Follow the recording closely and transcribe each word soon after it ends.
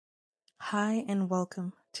Hi and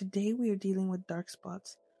welcome. Today we are dealing with dark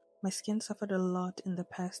spots. My skin suffered a lot in the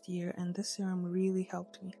past year and this serum really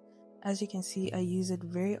helped me. As you can see, I use it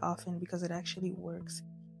very often because it actually works.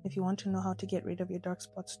 If you want to know how to get rid of your dark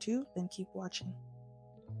spots too, then keep watching.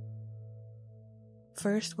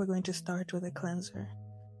 First, we're going to start with a cleanser.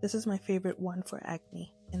 This is my favorite one for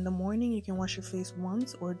acne. In the morning, you can wash your face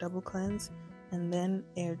once or double cleanse and then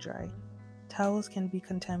air dry. Towels can be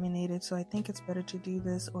contaminated, so I think it's better to do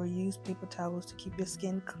this or use paper towels to keep your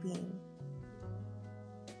skin clean.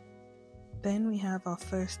 Then we have our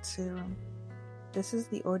first serum. This is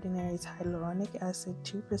the Ordinary's Hyaluronic Acid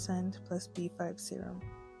 2% plus B5 serum.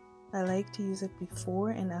 I like to use it before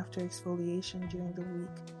and after exfoliation during the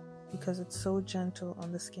week because it's so gentle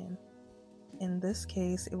on the skin. In this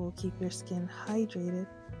case, it will keep your skin hydrated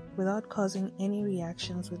without causing any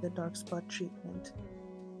reactions with the dark spot treatment.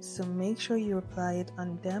 So make sure you apply it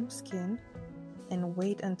on damp skin and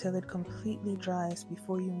wait until it completely dries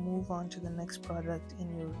before you move on to the next product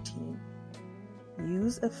in your routine.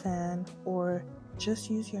 Use a fan or just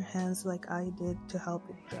use your hands like I did to help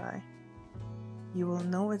it dry. You will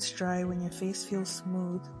know it's dry when your face feels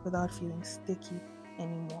smooth without feeling sticky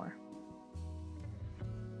anymore.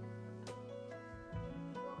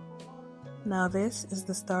 Now this is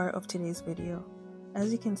the star of today's video. As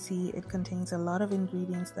you can see, it contains a lot of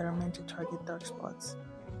ingredients that are meant to target dark spots.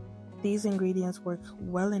 These ingredients work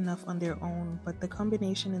well enough on their own, but the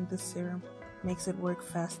combination in this serum makes it work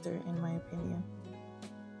faster in my opinion.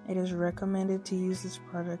 It is recommended to use this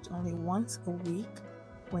product only once a week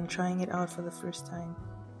when trying it out for the first time,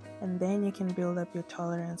 and then you can build up your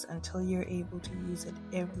tolerance until you're able to use it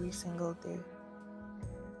every single day.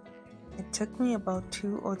 It took me about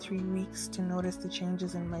 2 or 3 weeks to notice the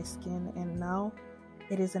changes in my skin, and now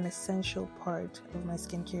it is an essential part of my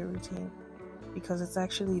skincare routine because it's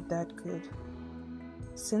actually that good.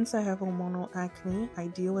 Since I have hormonal acne, I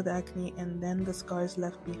deal with acne and then the scars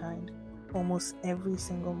left behind almost every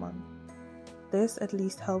single month. This at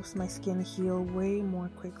least helps my skin heal way more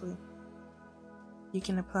quickly. You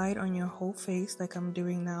can apply it on your whole face like I'm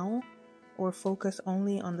doing now, or focus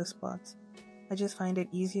only on the spots. I just find it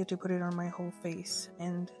easier to put it on my whole face,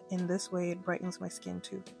 and in this way it brightens my skin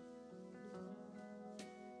too.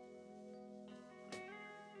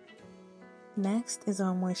 Next is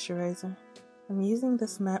our moisturizer. I'm using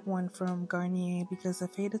this matte one from Garnier because the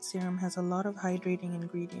faded serum has a lot of hydrating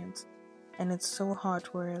ingredients and it's so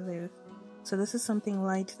hot where I live. So this is something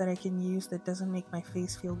light that I can use that doesn't make my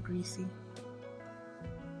face feel greasy.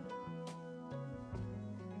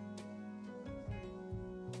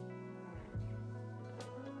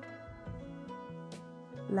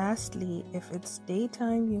 Lastly, if it's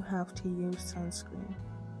daytime, you have to use sunscreen.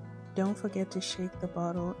 Don't forget to shake the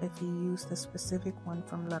bottle if you use the specific one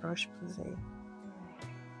from Roche Posay.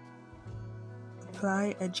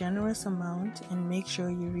 Apply a generous amount and make sure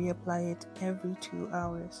you reapply it every 2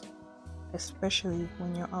 hours, especially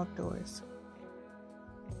when you're outdoors.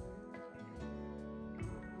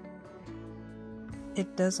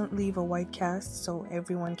 It doesn't leave a white cast, so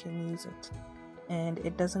everyone can use it, and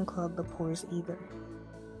it doesn't clog the pores either.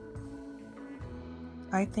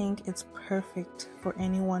 I think it's perfect for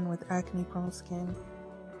anyone with acne-prone skin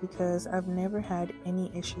because I've never had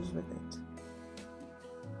any issues with it.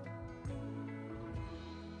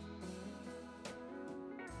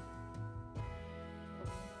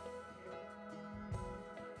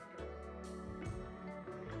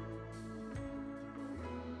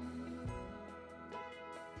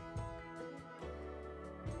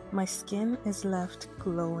 My skin is left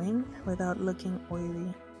glowing without looking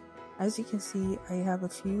oily. As you can see, I have a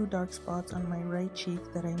few dark spots on my right cheek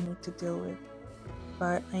that I need to deal with,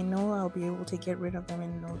 but I know I'll be able to get rid of them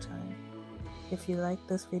in no time. If you like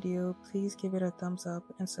this video, please give it a thumbs up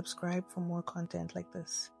and subscribe for more content like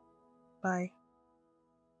this. Bye.